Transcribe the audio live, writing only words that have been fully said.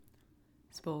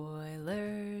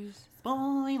Spoilers.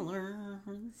 Spoiler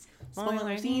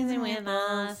season with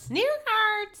us. New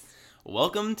cards.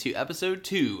 Welcome to episode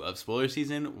 2 of Spoiler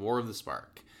Season War of the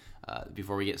Spark.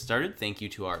 Before we get started, thank you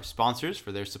to our sponsors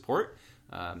for their support.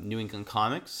 New England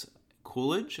Comics,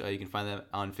 Coolidge, you can find them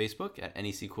on Facebook at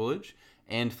NEC Coolidge,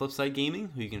 and Flipside Gaming,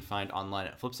 who you can find online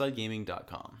at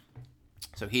flipsidegaming.com.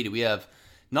 So, Katie, we have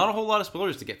not a whole lot of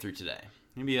spoilers to get through today.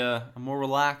 Maybe a more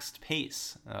relaxed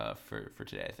pace for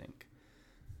today, I think.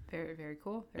 Very, very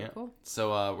cool. Very cool.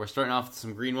 So we're starting off with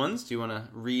some green ones. Do you want to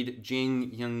read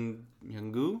Jing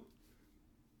Young-gu?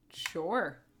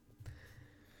 Sure.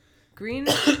 Green.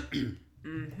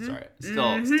 Sorry,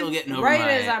 still getting over right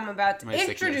my, as I'm about to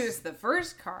introduce sickness. the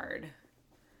first card.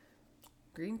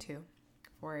 Green 2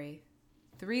 for a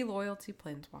 3 loyalty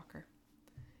planeswalker.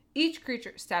 Each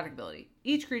creature, static ability.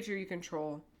 Each creature you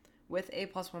control with a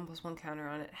 +1/+1 counter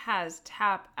on it has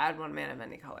tap, add 1 mana of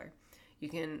any color. You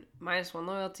can -1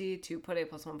 loyalty to put a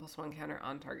 +1/+1 counter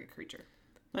on target creature.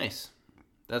 Nice.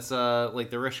 That's like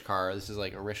the Rishkar. This is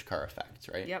like a Rishkar effect,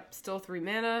 right? Yep, still 3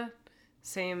 mana,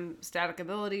 same static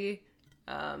ability.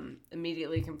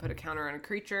 Immediately can put a counter on a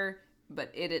creature,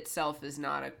 but it itself is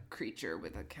not a creature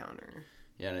with a counter.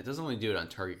 Yeah, and it doesn't only do it on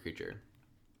target creature.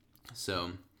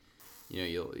 So,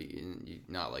 you'll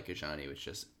not like Ajani, which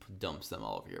just dumps them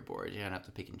all over your board. You're gonna have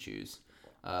to pick and choose.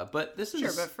 But this is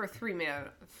Sure, but for 3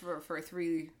 mana, for a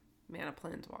 3 mana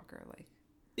planeswalker, like.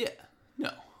 Yeah.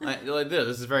 No.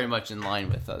 This is very much in line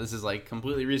with this is like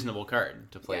completely reasonable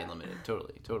card to play in limited.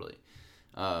 Totally.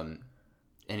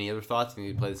 Any other thoughts? Can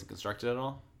you play this in constructed at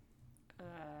all?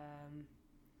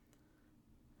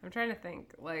 I'm trying to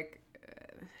think. Like,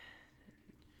 I'm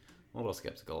a little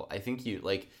skeptical. I think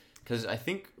because I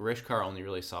think Rishkar only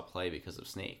really saw play because of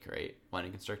Snake, right?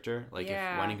 Winding Constructor. Like,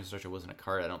 if Winding Constructor wasn't a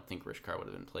card, I don't think Rishkar would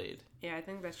have been played. Yeah, I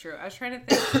think that's true. I was trying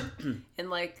to think in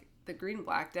like the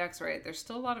green-black decks, right? There's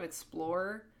still a lot of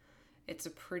Explore. It's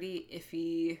a pretty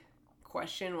iffy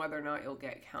question whether or not you'll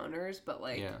get counters, but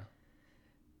like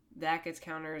that gets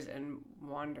counters and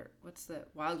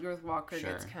Wild Growth Walker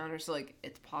gets counters. So like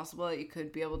it's possible that you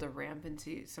could be able to ramp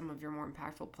into some of your more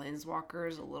impactful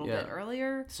planeswalkers a little bit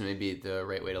earlier. So maybe the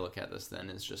right way to look at this then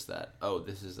is just that,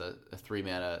 this is a 3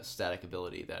 mana static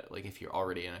ability that like if you're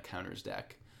already in a counters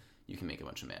deck, you can make a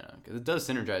bunch of mana. Because it does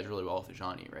synergize really well with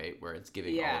Ajani, right? Where it's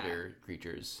giving all of your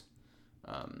creatures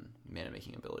mana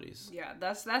making abilities. Yeah,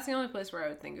 that's the only place where I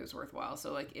would think it was worthwhile.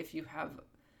 So like if you have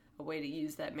a way to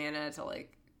use that mana to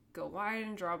like go wide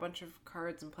and draw a bunch of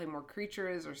cards and play more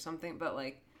creatures or something, but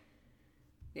like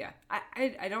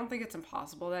I don't think it's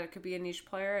impossible that it could be a niche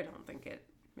player. I don't think it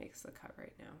makes the cut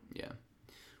right now. Yeah.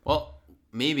 Well,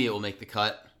 maybe it will make the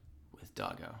cut with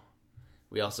Doggo.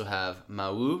 We also have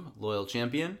Mawu, Loyal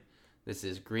Champion. This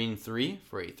is green 3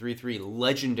 for a 3/3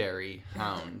 legendary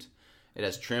hound. It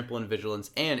has trample and vigilance,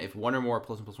 and if one or more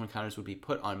 +1/+1 counters would be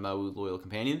put on Mawu Loyal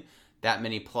Companion, that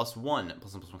many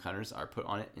 +1/+1 counters are put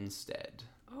on it instead.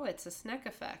 Oh, it's a Snake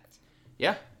effect.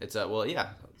 Yeah, it's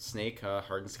Snake,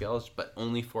 Hardened Scales, but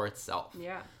only for itself.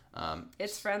 Yeah.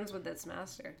 It's friends with its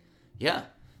master. Yeah,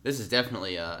 this is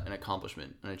definitely an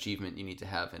accomplishment, an achievement you need to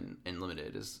have in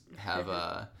Limited, is have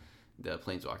the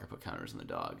Planeswalker put counters on the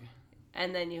dog.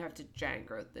 And then you have to giant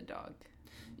growth the dog.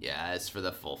 Yeah, it's for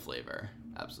the full flavor.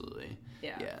 Absolutely.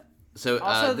 Yeah. So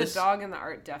also, the dog in the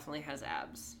art definitely has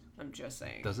abs. I'm just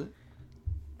saying. Does it?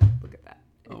 Look at that.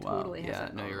 It wow. totally has Yeah,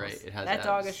 abs. no, you're right. It has that abs.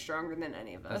 dog is stronger than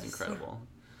any of us. That's incredible.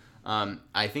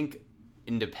 I think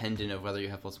independent of whether you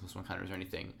have +1/+1 counters or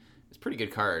anything, it's a pretty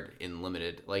good card in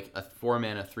Limited. Like a 4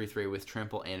 mana 3/3 with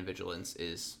trample and vigilance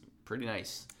is pretty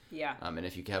nice. Yeah. And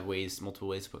if you have multiple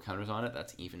ways to put counters on it,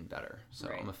 that's even better. So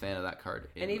I'm a fan of that card.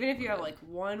 And even if you have like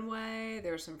one way,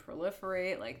 there's some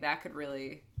proliferate, like that could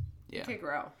really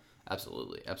grow.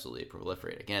 Absolutely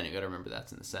proliferate. Again, you got to remember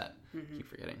that's in the set. Keep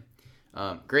forgetting.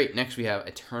 Great. Next we have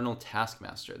Eternal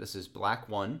Taskmaster. This is black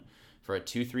 1 for a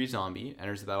 2/3 zombie.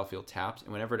 Enters the battlefield tapped,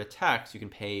 and whenever it attacks, you can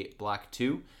pay black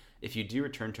 2. If you do,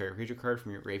 return target creature card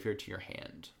from your graveyard to your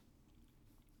hand.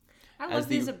 I love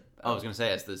these. I was going to say,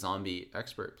 as the zombie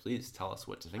expert, please tell us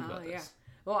what to think about this. Yeah.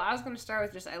 Well, I was going to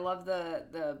start with I love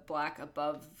the black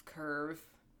above curve,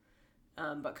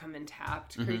 but come in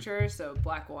tapped creatures. So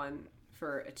black 1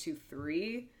 for a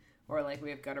 2/3, or like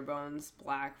we have Gutterbones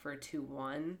black for a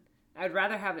 2/1. I'd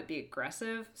rather have it be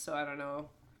aggressive, so I don't know,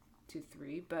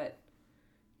 2/3, but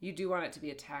you do want it to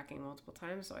be attacking multiple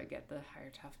times, so I get the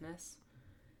higher toughness.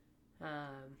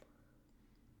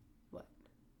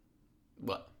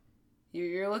 What?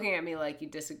 You're looking at me like you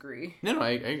disagree. No,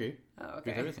 I agree. Oh,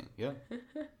 okay. With everything, yeah.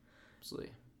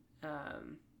 Absolutely.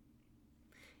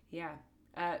 Yeah.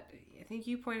 I think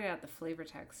you pointed out the flavor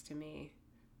text to me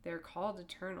They're called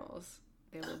Eternals.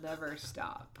 They will never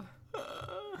stop.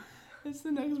 It's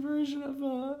the next version of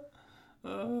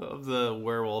the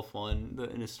werewolf one, the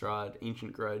Innistrad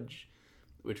Ancient Grudge,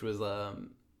 which was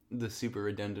the super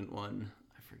redundant one.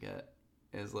 I forget.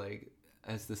 Is like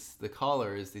the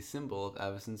collar is the symbol of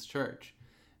Avacyn's church,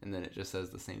 and then it just says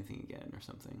the same thing again or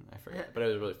something. I forget, but it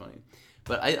was really funny.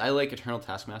 But I like Eternal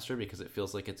Taskmaster because it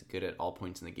feels like it's good at all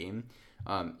points in the game.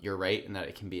 You're right in that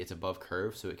it's above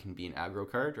curve, so it can be an aggro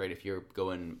card, right? If you're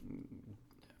going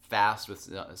fast with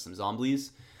some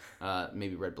zombies,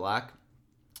 maybe red-black,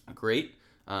 great.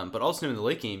 But also in the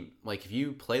late game, like if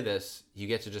you play this, you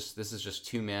get to this is just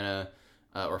 2 mana,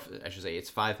 or I should say it's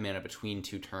 5 mana between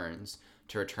 2 turns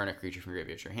to return a creature from your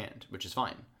graveyard to your hand, which is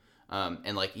fine.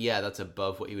 And like, yeah, that's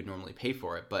above what you would normally pay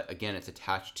for it. But again, it's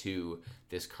attached to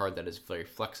this card that is very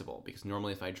flexible, because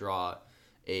normally if I draw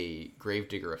a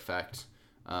Gravedigger effect,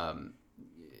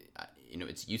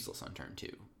 it's useless on turn 2.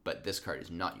 But this card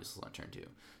is not useless on turn 2.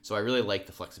 So I really like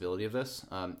the flexibility of this.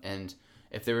 And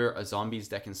if there were a zombies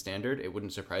deck in Standard, it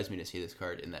wouldn't surprise me to see this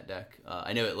card in that deck.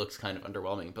 I know it looks kind of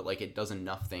underwhelming, but like it does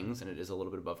enough things and it is a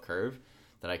little bit above curve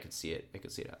that I could see it. I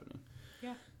could see it happening.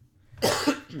 Yeah.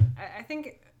 I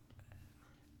think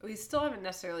we still haven't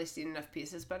necessarily seen enough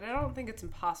pieces, but I don't think it's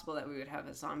impossible that we would have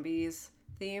a zombies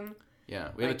theme. Yeah,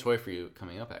 we have a toy for you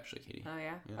coming up, actually, Katie. Oh,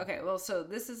 yeah? Okay, well, so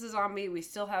this is a zombie. We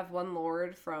still have one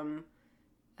Lord from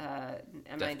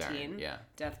M19. Death Baron, yeah.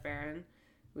 Death Baron.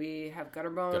 We have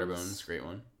Gutterbones. Gutterbones, great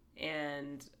one.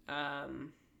 And,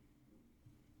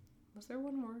 was there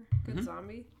one more good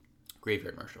zombie?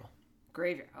 Graveyard Marshal.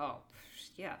 Graveyard. Oh,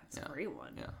 yeah, it's a great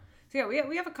one. Yeah. So yeah,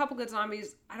 we have a couple good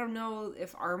zombies. I don't know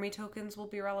if army tokens will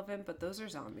be relevant, but those are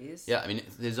zombies. Yeah, I mean,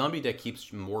 the zombie deck keeps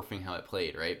morphing how it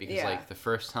played, right? Because like the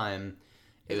first time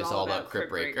it was all about Crypt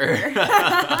Breaker.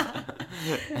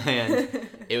 And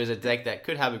it was a deck that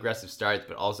could have aggressive starts,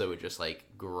 but also would just like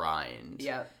grind.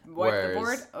 Yeah. Wipe the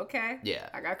board? Okay. Yeah.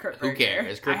 I got Crypt Breaker. Who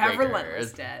cares? I have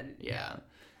Relentless dead. Yeah.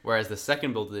 Whereas the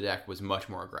second build of the deck was much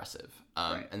more aggressive.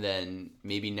 Right. And then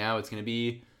maybe now it's going to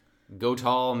be go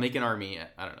tall, make an army.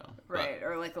 I don't know. Right.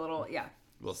 Or like a little, yeah.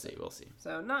 We'll see.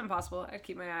 So not impossible. I'd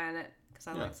keep my eye on it because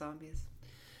I like zombies.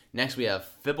 Next we have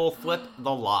Fibblethwip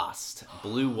the Lost.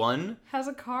 Blue 1. Has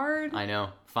a card. I know.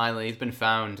 Finally, he's been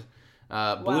found.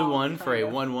 Blue 1 for a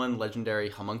 1/1 legendary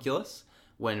homunculus.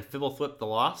 When Fibblethwip the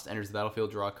Lost enters the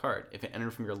battlefield, draw a card. If it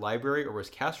entered from your library or was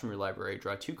cast from your library,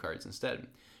 draw 2 cards instead.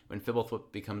 When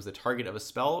Fibblethwip becomes the target of a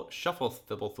spell, shuffle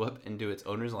Fibblethwip into its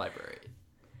owner's library.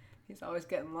 He's always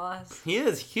getting lost. He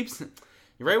is. He keeps...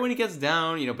 Right when he gets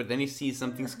down, but then he sees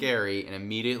something scary and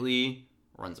immediately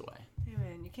runs away. Hey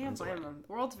man, you can't blame him.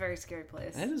 The world's a very scary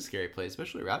place. It is a scary place,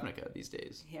 especially Ravnica these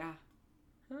days. Yeah.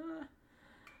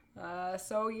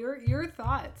 So your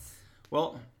thoughts?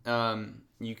 Well,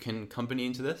 you can company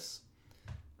into this.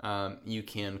 You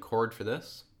can chord for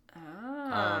this.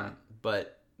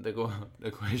 But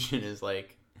the question is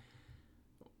like,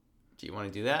 do you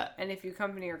want to do that? And if you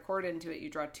company or chord into it, you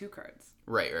draw 2 cards.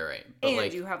 Right. But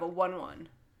and you have a 1/1.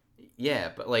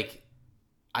 Yeah, but like,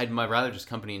 I'd rather just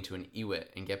company into an Ewit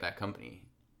and get back company.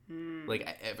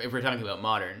 Like, if we're talking about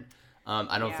modern,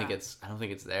 I don't think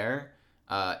it's there.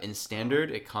 In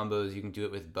Standard, it combos. You can do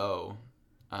it with Bow.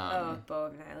 Bow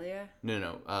of Nylea?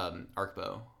 No. Arc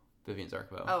Bow. Vivian's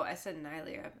Arc Bow. Oh, I said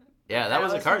Nylea. Yeah, that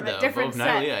was a card though. Bow of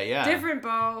Nylea, yeah. Different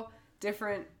bow,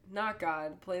 different, not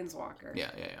God, Planeswalker.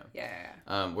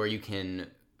 Yeah. Where you can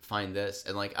find this,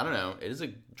 and like, I don't know, it is a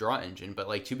draw engine, but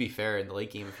like, to be fair, in the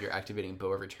late game, if you're activating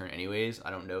Bow every turn anyways, I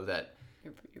don't know that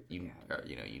you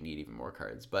need even more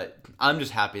cards. But I'm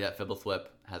just happy that Fibblethwip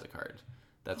has a card.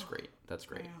 That's great.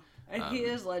 And he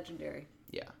is legendary.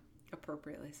 Yeah.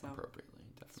 Appropriately so. Appropriately,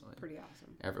 definitely. It's pretty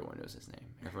awesome. Everyone knows his name.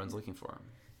 Everyone's looking for him.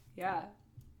 Yeah.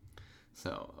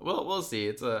 So, we'll see.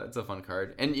 It's a fun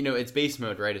card. And, it's base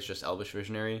mode, right? It's just Elvish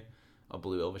Visionary. A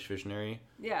blue Elvish Visionary.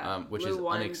 Yeah. Which blue is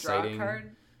one unexciting. Draw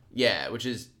card. Yeah, which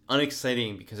is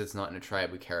unexciting because it's not in a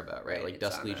tribe we care about, right? Like, It's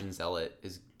Dusk Legion Zealot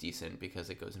is decent because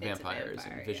it goes in vampires,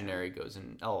 and Visionary goes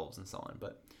in elves and so on.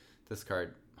 But this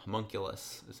card,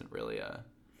 Homunculus, isn't really a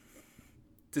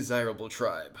desirable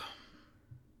tribe.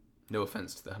 No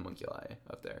offense to the homunculi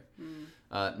out there.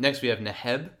 Next, we have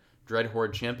Neheb,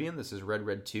 Dreadhorde Champion. This is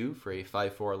red 2 for a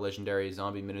 5/4 legendary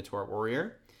zombie Minotaur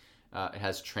warrior. It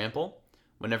has Trample.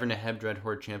 Whenever Neheb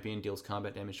Dreadhorde Champion deals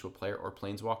combat damage to a player or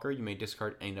planeswalker, you may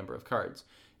discard any number of cards.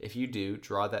 If you do,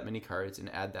 draw that many cards and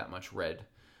add that much red.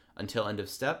 Until end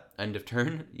of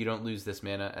turn, you don't lose this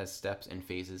mana as steps and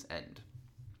phases end.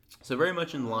 So very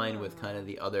much in line with kind of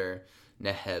the other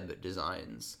Neheb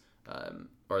designs,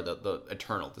 or the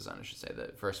Eternal design, I should say.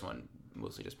 The first one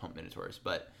mostly just pump Minotaurs,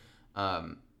 but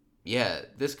Yeah,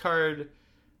 this card,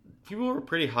 people were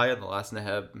pretty high on the last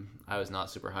Neheb. I was not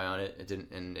super high on it. It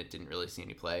didn't really see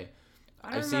any play.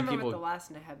 I've seen people what the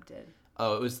last Neheb did.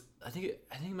 Oh, it was I think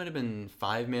it might have been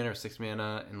 5 mana or 6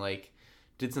 mana, and like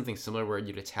did something similar where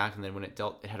you'd attack, and then when it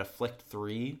dealt, it had a flicked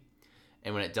 3,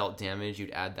 and when it dealt damage,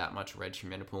 you'd add that much red to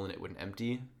your mana pool, and it wouldn't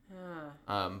empty.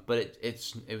 But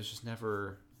it was just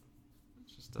never.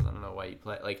 Just I don't know why you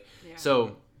play like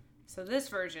so. So this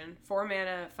version, 4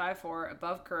 mana, 5/4,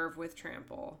 above curve with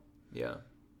trample. Yeah.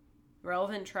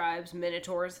 Relevant tribes,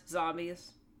 minotaurs,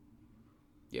 zombies.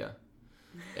 Yeah.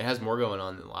 It has more going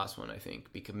on than the last one, I think,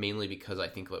 mainly because I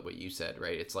think what you said,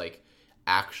 right? It's like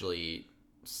actually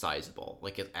sizable.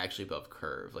 Like it's actually above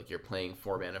curve. Like you're playing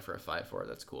 4 mana for a 5/4.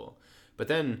 That's cool. But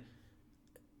then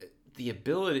the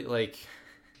ability, like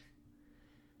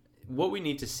what we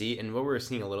need to see, and what we're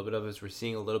seeing a little bit of, is we're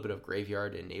seeing a little bit of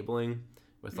graveyard enabling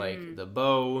with like the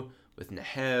bow, with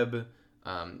Neheb.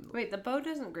 Wait, the bow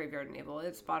doesn't graveyard enable.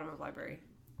 It's bottom of library.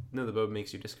 No, the bow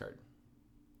makes you discard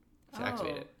to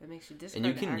activate it. It makes you discard.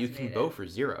 And you can bow for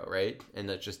 0, right? And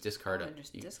that's just discard.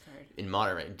 Discard. In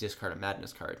Modern, right? Discard a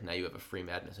Madness card. Now you have a free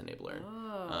Madness enabler.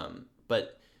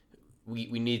 But we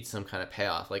need some kind of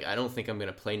payoff. Like I don't think I'm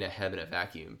gonna play Neheb in a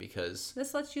vacuum because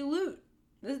this lets you loot.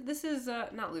 This is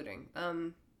not looting.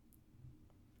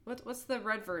 What's the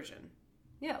red version?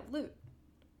 Yeah, loot.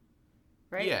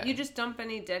 Right? Yeah. You just dump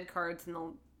any dead cards in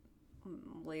the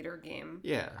later game.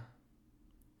 Yeah.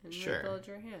 And sure. Build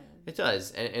your hand. It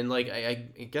does. And like, I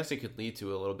guess it could lead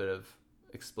to a little bit of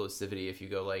explosivity if you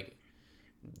go, like,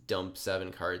 dump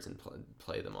 7 cards and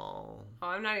play them all. Oh,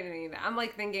 I'm not even thinking that. I'm,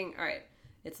 like, thinking, all right,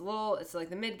 it's like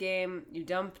the mid-game. You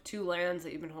dump 2 lands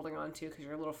that you've been holding on to because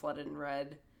you're a little flooded in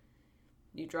red.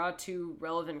 You draw 2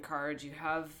 relevant cards. You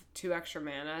have 2 extra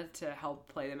mana to help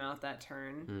play them out that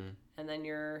turn. And then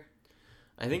you're...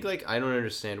 I think, like, I don't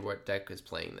understand what deck is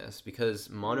playing this, because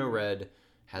Mono Red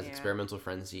has Experimental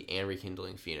Frenzy and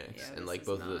Rekindling Phoenix, and, like,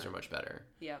 both of those are much better.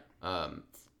 Yep.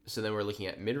 So then we're looking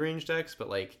at mid-range decks, but,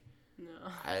 like... No.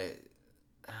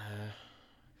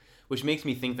 Which makes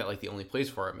me think that, like, the only place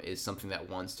for him is something that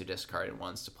wants to discard and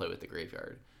wants to play with the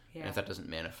graveyard. Yeah. And if that doesn't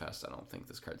manifest, I don't think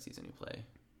this card sees any play.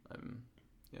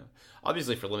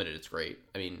 Obviously, for limited, it's great.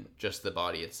 I mean, just the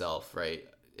body itself, right,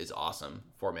 is awesome.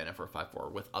 4 mana for a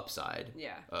 5/4 with upside.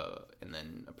 Yeah. And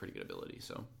then a pretty good ability.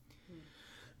 So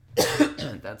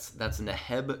that's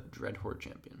Neheb Dreadhorde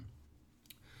Champion.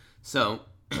 So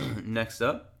next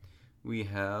up, we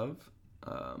have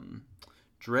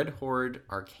Dreadhorde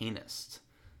Arcanist.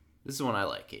 This is one I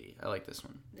like, Katie. I like this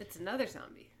one. It's another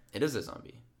zombie. It is a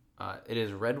zombie. It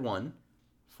is red 1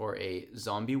 for a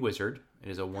zombie wizard. It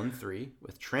is a 1/3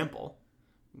 with trample.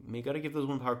 You gotta give those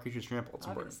 1-power creatures trample. It's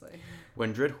Obviously. important.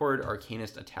 When Dreadhorde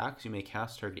Arcanist attacks, you may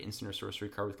cast target instant or sorcery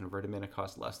card with converted mana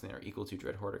cost less than or equal to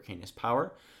Dreadhorde Arcanist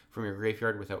power from your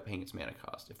graveyard without paying its mana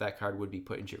cost. If that card would be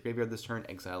put into your graveyard this turn,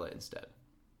 exile it instead.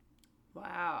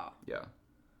 Wow. Yeah.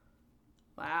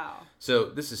 Wow. So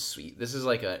this is sweet. This is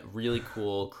like a really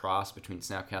cool cross between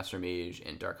Snapcaster Mage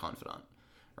and Dark Confidant,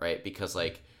 right? Because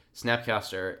like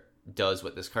Snapcaster does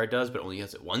what this card does, but only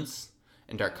does it once,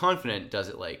 and Dark Confidant does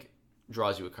it like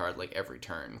draws you a card like every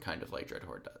turn, kind of like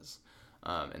Dreadhorde does,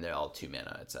 and they're all 2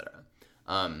 mana, etc.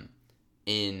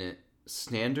 In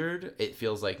Standard, it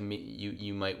feels like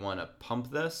you might want to pump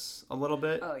this a little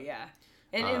bit. Oh yeah,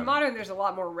 and in Modern, there's a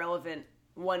lot more relevant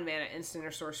 1 mana instant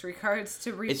or sorcery cards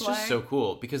to replay. It's just so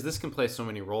cool because this can play so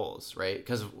many roles, right?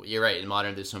 Because you're right, in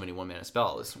Modern, there's so many 1 mana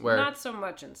spells. Where not so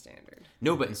much in Standard.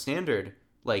 No, but in Standard,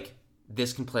 like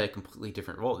this can play a completely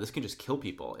different role. This can just kill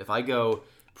people. If I go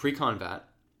pre-combat,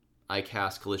 I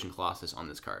cast Collision Colossus on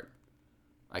this card.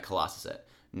 I Colossus it.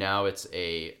 Now it's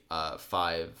a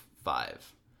 5/5.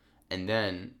 And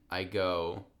then I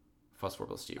go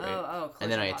 +4/+2, right?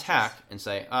 And then I attack and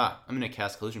say, I'm going to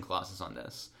cast Collision Colossus on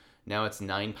this. Now it's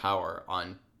 9 power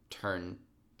on turn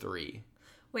 3.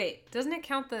 Wait, doesn't it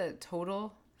count the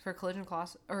total for Collision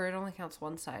Colossus? Or it only counts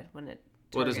one side when it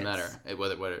targets? Well, it doesn't matter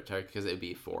whether it targets, because it would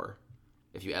be 4.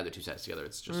 If you add the 2 sides together,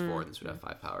 it's just 4, and this would have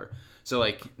 5 power. So,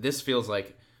 like, this feels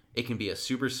like it can be a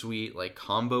super sweet, like,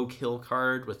 combo kill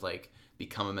card with, like,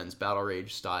 Become Immense Battle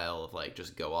Rage style of, like,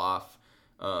 just go off.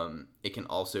 It can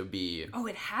also be... Oh,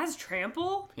 it has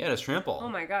trample? Yeah, it has trample. Oh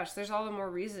my gosh, there's all the more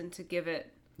reason to give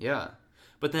it... Yeah.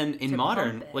 But then in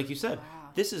Modern, like you said,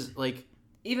 this is, like...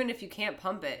 Even if you can't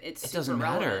pump it, it doesn't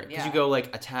matter. Because you go,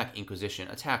 like, attack Inquisition,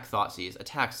 attack Thoughtseize,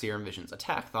 attack Serum Visions,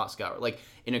 attack Thought Scour. Like,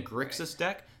 in a Grixis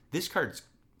deck, this card's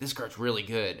really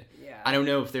good. Yeah. I don't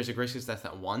know if there's a Grixis deck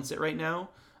that wants it right now.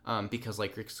 Because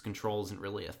like Grixis control isn't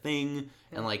really a thing,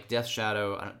 and like Death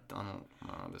Shadow, I don't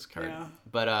know this card,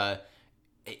 but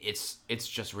it's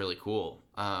just really cool.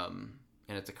 And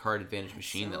it's a card advantage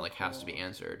machine so that like cool. has to be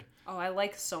answered. Oh, I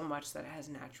like so much that it has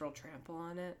natural trample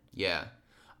on it. Yeah.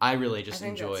 I really just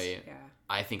enjoy.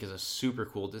 I think it's a super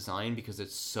cool design because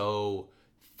it's so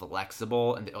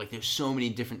flexible and like there's so many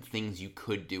different things you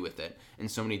could do with it and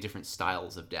so many different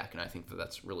styles of deck, and I think that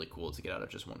that's really cool to get out of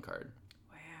just one card.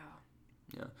 Wow.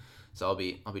 Yeah. So I'll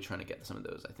be trying to get some of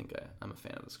those. I think I'm a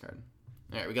fan of this card.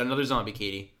 All right, we got another zombie,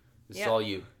 Katie. This is all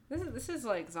you. This is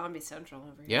like Zombie Central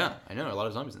over here. Yeah, I know. A lot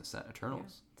of zombies in set.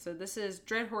 Eternals. Yeah. So this is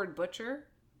Dreadhorde Butcher,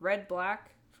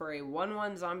 red-black for a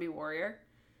 1/1 zombie warrior.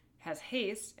 Has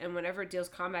haste, and whenever it deals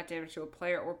combat damage to a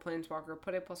player or planeswalker,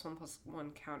 put a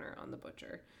 +1/+1 counter on the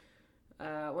Butcher.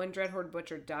 When Dreadhorde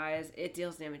Butcher dies, it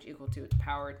deals damage equal to its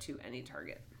power to any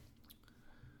target.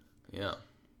 Yeah.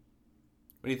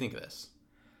 What do you think of this?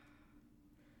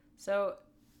 So,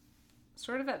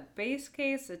 sort of at base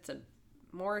case, it's a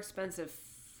more expensive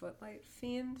Footlight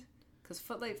Fiend. Because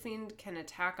Footlight Fiend can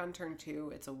attack on turn 2.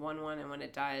 It's a 1/1, and when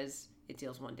it dies, it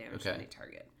deals 1 damage to any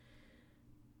target.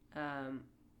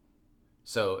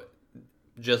 So,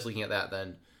 just looking at that,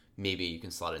 then, maybe you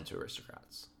can slot into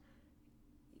Aristocrats.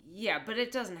 Yeah, but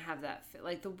it doesn't have that...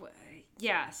 Like,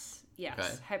 Yes,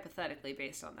 okay. Hypothetically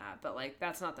based on that. But, like,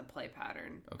 that's not the play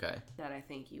pattern that I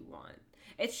think you want.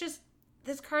 It's just...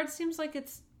 This card seems like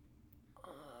it's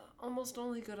almost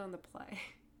only good on the play.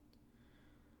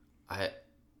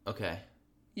 Okay.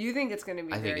 You think it's going to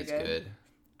be very good?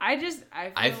 I think it's good.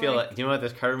 I feel like... Do you know what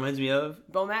this card reminds me of?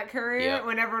 Bomat Courier, yep.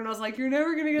 When everyone was like, you're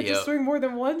never going to get to swing more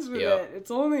than once with it.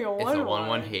 It's only a 1/1. It's a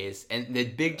 1/1 haste. And the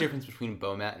big difference between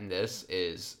Bomat and this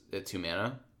is the 2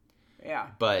 mana. Yeah.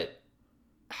 But,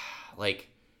 like,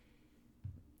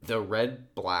 the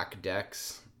red-black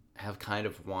decks have kind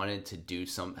of wanted to do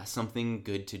something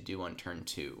good to do on turn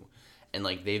 2. And,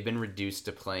 like, they've been reduced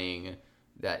to playing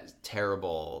that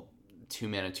terrible 2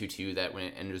 mana 2/2 that when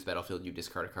it enters the battlefield, you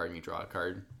discard a card and you draw a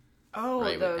card. Oh,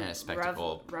 right, and a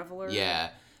spectacle. Reveler?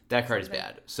 Yeah, that card is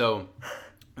bad. So,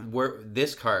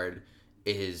 this card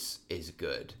is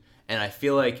good. And I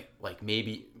feel like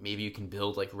maybe you can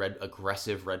build, like,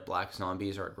 aggressive red-black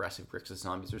zombies or aggressive Grixis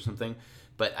zombies or something.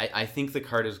 But I think the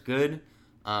card is good.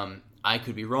 I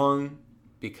could be wrong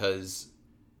because,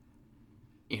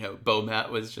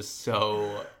 Bomat was just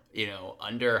so,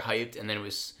 underhyped, and then it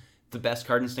was the best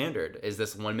card in Standard is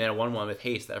this 1 mana 1/1 with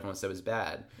haste that everyone said was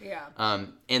bad. Yeah.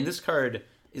 And this card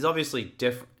is obviously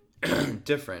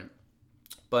different,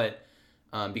 but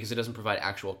because it doesn't provide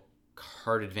actual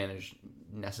card advantage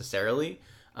necessarily,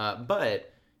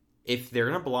 but if they're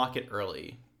gonna block it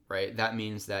early, right, that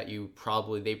means that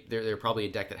they're probably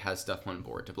a deck that has stuff on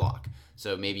board to block.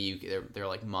 So maybe they're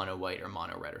like mono white or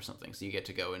mono red or something. So you get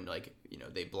to go and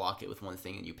they block it with one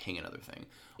thing and you ping another thing.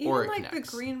 Even or it like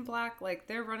connects. The green black, like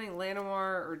they're running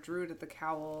Llanowar or Druid at the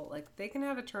Cowl, like they can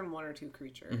have a turn 1 or 2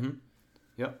 creature. Mm-hmm.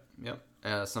 Yep.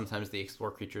 Sometimes the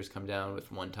explore creatures come down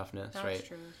with 1 toughness, right? That's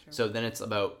true. So then it's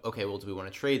about, okay, well, do we want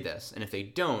to trade this? And if they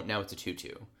don't, now it's a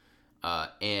 2/2.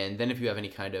 And then if you have any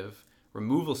kind of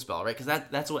removal spell, right? Because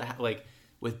that's what like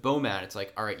with Bomat, it's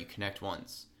like, all right, you connect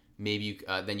once. Maybe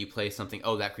then you play something.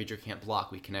 Oh, that creature can't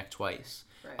block. We connect twice.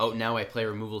 Right. Oh, now I play a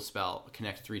removal spell.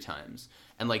 Connect 3 times.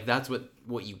 And like that's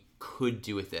what you could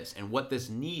do with this. And what this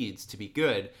needs to be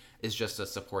good is just a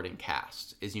supporting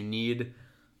cast. Is you need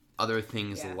other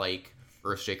things like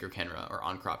Earthshaker Kenra or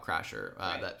On-Crop Crasher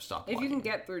that stop blocking. If you can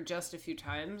get through just a few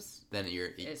times, then you're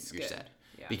set.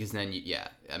 Yeah. Because then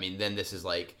then this is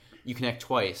like you connect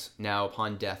twice. Now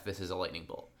upon death, this is a lightning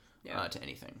bolt. To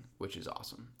anything, which is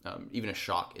awesome. Even a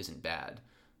shock isn't bad.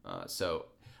 So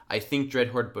I think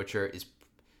Dreadhorde Butcher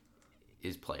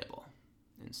is playable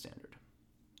in Standard.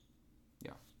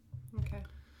 Yeah. Okay.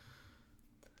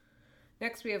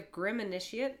 Next we have Grim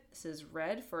Initiate. This is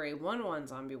red for a 1/1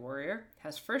 zombie warrior.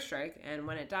 Has first strike, and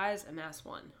when it dies, amass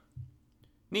 1.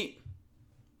 Neat.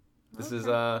 This is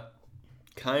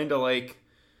kind of like...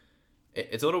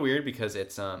 It's a little weird because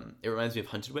it reminds me of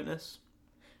Hunted Witness.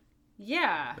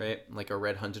 Yeah. Right? Like a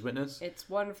red Hunted Witness. It's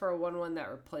 1 for a 1/1 that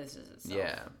replaces itself.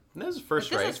 Yeah. And this is first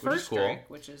strike,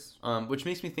 which is cool. Which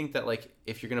makes me think that, like,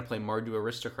 if you're going to play Mardu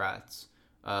Aristocrats,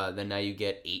 then now you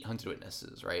get 8 Hunted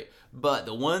Witnesses, right? But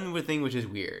the one thing which is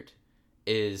weird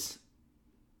is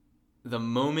the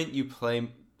moment you play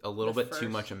a little bit too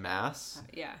much amass,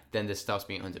 then this stops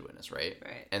being Hunted Witness, right?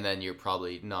 Right. And then you're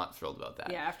probably not thrilled about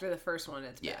that. Yeah, after the first one,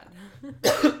 it's bad.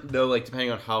 Though, like, depending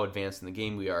on how advanced in the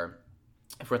game we are,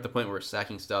 if we're at the point where we're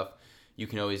sacking stuff, you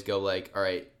can always go like, all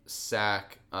right,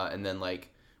 sack, and then like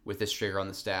with this trigger on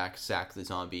the stack, sack the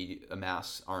zombie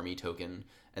amass army token,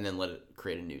 and then let it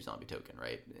create a new zombie token,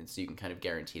 right? And so you can kind of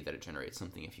guarantee that it generates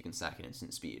something if you can sack at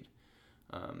instant speed.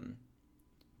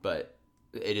 but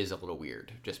it is a little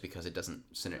weird just because it doesn't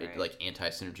Right. like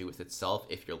anti-synergy with itself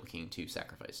if you're looking to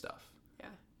sacrifice stuff. Yeah.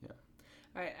 Yeah.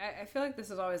 All right. I feel like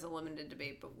this is always a limited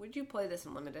debate, but would you play this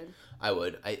in limited? I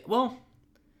would.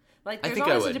 Like, I there's think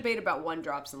I always a would. debate about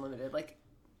 1-drops in limited. Like,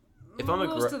 If I'm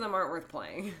most of them aren't worth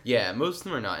playing. Yeah, most of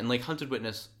them are not. And like Hunted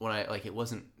Witness, when it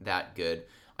wasn't that good.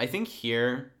 I think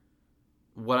here,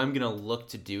 what I'm gonna look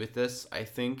to do with this, I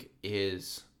think,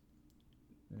 is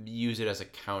use it as a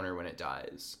counter when it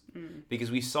dies,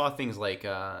 because we saw things like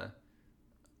that.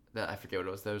 I forget what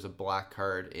it was. There was a black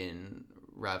card in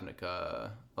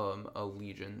Ravnica,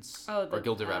 Allegiance or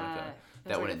Gilded Ravnica,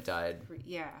 that when it died,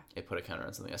 it put a counter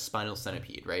on something, a Spinal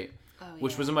Centipede, right?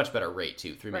 Which was a much better rate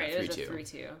too, 3-mana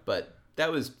 3/2. But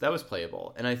that was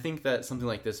playable, and I think that something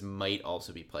like this might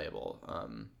also be playable.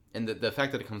 And the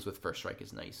fact that it comes with First Strike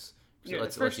is nice. So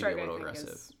let's you be a little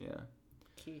aggressive. Yeah.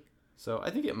 Key. So I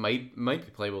think it might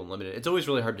be playable in limited. It's always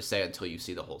really hard to say until you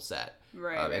see the whole set.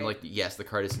 Right. And like, yes, the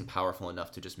card isn't powerful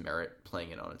enough to just merit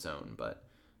playing it on its own, but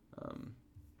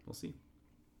we'll see.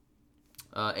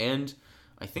 And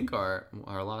I think our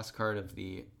last card of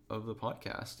the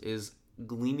podcast is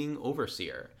Gleaming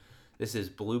Overseer. This is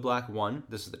blue-black 1.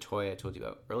 This is the toy I told you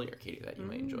about earlier, Katie, that you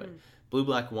might enjoy.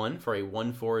 Blue-black 1 for a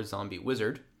 1/4 zombie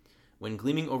wizard. When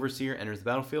Gleaming Overseer enters the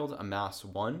battlefield, amass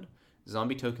 1.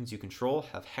 Zombie tokens you control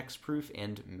have hexproof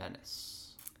and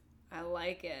menace. I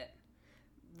like it.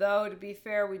 Though, to be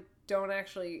fair, we don't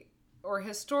actually... Or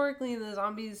historically in the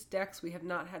zombies decks, we have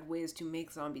not had ways to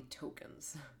make zombie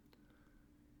tokens.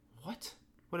 What?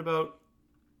 What about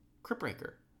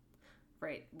Cryptbreaker?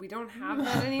 Right. We don't have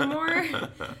that anymore.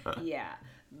 Yeah.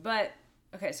 But,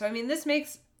 okay, so I mean, this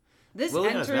makes... This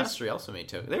Liliana's enters... Mastery also made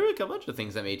tokens. There were a bunch of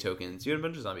things that made tokens. You had a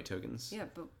bunch of zombie tokens. Yeah,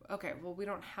 but, okay, well, we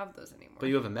don't have those anymore. But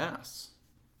you have a mass.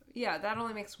 Yeah, that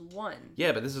only makes 1.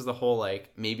 Yeah, but this is the whole, like,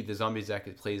 maybe the zombies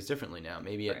deck plays differently now.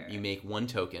 Maybe you make 1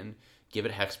 token, give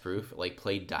it hexproof, like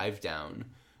play Dive Down,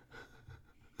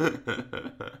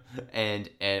 and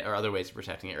or other ways of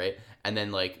protecting it, right? And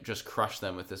then like just crush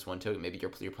them with this 1 token. Maybe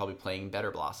you're probably playing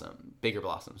Bigger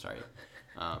Blossom, sorry,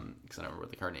 because I don't remember what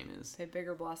the card name is. Say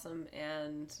Bigger Blossom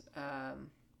and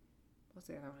what's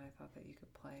the other one I thought that you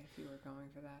could play if you were going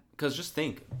for that? Because just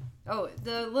think. Oh,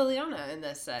 the Liliana in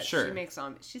this set. Sure. She makes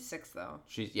zombies. She's 6 though.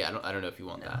 I don't know if you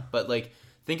want that, but like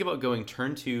think about going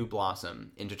turn 2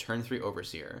 Blossom into turn 3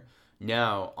 Overseer.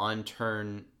 Now on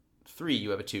turn 3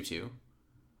 you have a 2/2.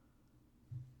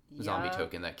 Zombie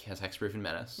token that has hexproof and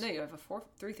menace. No, you have a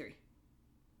 3/3.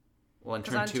 Well, on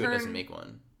turn 2 it doesn't make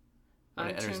 1. When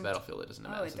it enters the battlefield, it doesn't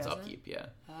have menace. It's upkeep, yeah.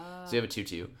 So you have a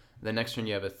 2/2. The next turn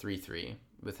you have a 3/3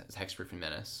 with hexproof and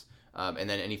menace. And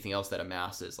then anything else that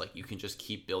amasses, like you can just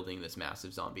keep building this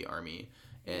massive zombie army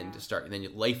and start. And then you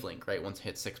lifelink, right? Once it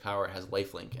hits 6 power, it has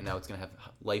lifelink, and now it's gonna have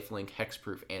lifelink,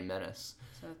 hexproof, and menace.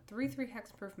 So 3/3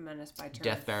 hexproof menace by turn.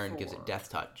 Death Baron 4. gives it death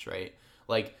touch, right?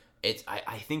 Like it's.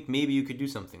 I think maybe you could do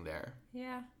something there.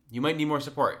 Yeah. You might need more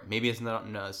support. Maybe it's not.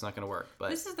 No, it's not gonna work.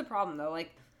 But this is the problem though.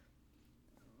 Like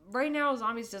right now,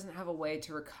 zombies doesn't have a way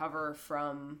to recover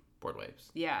from board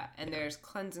waves. Yeah, and there's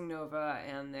Cleansing Nova,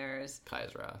 and there's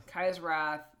Kaya's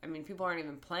Wrath. I mean, people aren't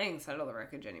even playing Settle the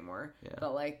Wreckage anymore. Yeah.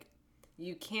 But like,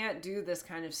 you can't do this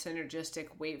kind of synergistic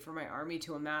wait for my army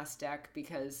to amass deck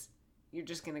because you're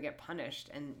just going to get punished,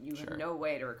 and you have no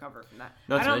way to recover from that.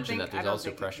 Not to mention that there's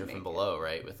also pressure from below,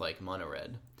 right? With like mono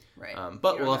red. Right.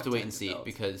 But we'll have to wait and see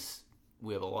because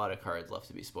we have a lot of cards left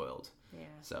to be spoiled. Yeah.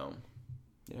 So,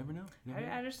 you never know.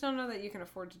 I just don't know that you can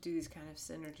afford to do these kind of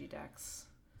synergy decks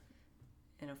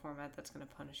in a format that's going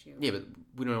to punish you. Yeah, but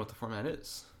we don't know what the format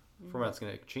is. The format's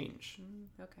going to change.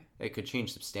 Okay. It could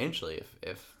change substantially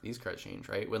if these cards change,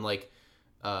 right? When like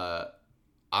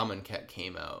Amonkhet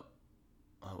came out.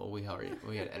 Oh, well, we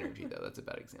had energy though. That's a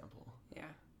bad example. Yeah.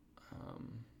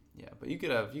 Yeah, but you could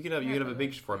have a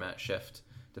big format shift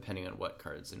depending on what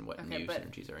cards and what new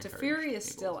synergies are encouraged. Teferi is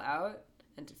still out,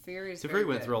 and Teferi is Teferi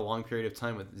went through a long period of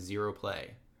time with 0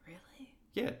 play. Really?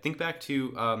 Yeah, think back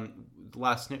to the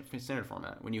last standard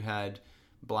format when you had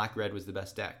black-red was the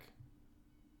best deck.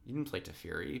 You didn't play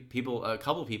Teferi. A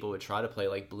couple people would try to play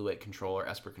like Blue-White Control or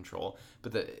Esper Control,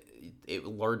 but it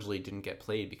largely didn't get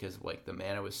played because like the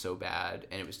mana was so bad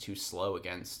and it was too slow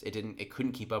against. It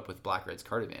couldn't keep up with Black-Red's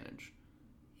card advantage.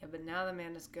 Yeah, but now the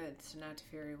mana's good, so now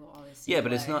Teferi will always see Yeah,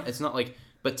 but it's not like.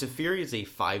 But Teferi is a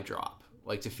 5-drop.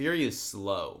 Like Teferi is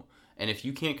slow. And if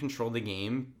you can't control the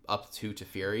game up to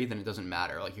Teferi, then it doesn't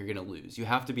matter. Like, you're going to lose. You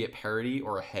have to be at parity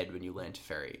or ahead when you land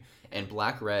Teferi. And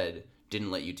Black-Red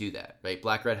didn't let you do that, right?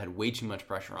 Black-Red had way too much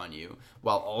pressure on you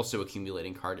while also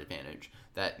accumulating card advantage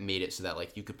that made it so that,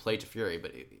 like, you could play Teferi,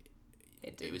 but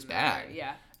it was bad.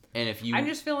 Yeah. And if you... I'm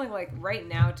just feeling like right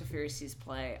now Teferi sees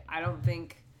play. I don't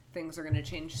think things are going to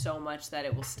change so much that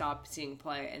it will stop seeing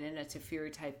play. And in a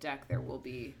Teferi type deck, there will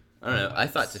be... I don't know. I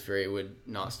thought Teferi would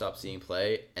not stop seeing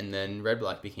play, and then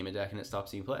Red-Black became a deck and it stopped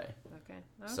seeing play. Okay.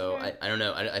 So I don't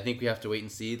know. I think we have to wait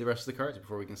and see the rest of the cards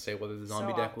before we can say whether the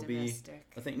zombie deck will be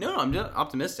a thing. No, I'm just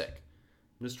optimistic.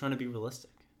 I'm just trying to be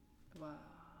realistic. Wow.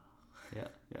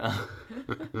 Yeah.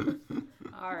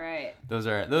 All right. Those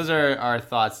are our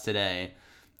thoughts today.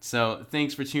 So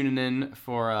thanks for tuning in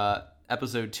for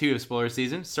episode 2 of Spoiler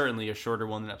Season. Certainly a shorter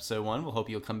one than episode 1. We'll hope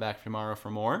you'll come back tomorrow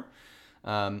for more.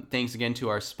 Thanks again to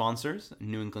our sponsors,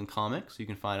 New England Comics, who you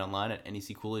can find online at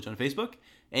NEC Coolidge on Facebook,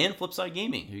 and Flipside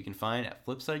Gaming, who you can find at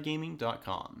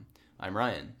flipsidegaming.com. I'm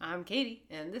Ryan. I'm Katie,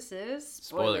 and this is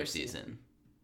Spoiler Season.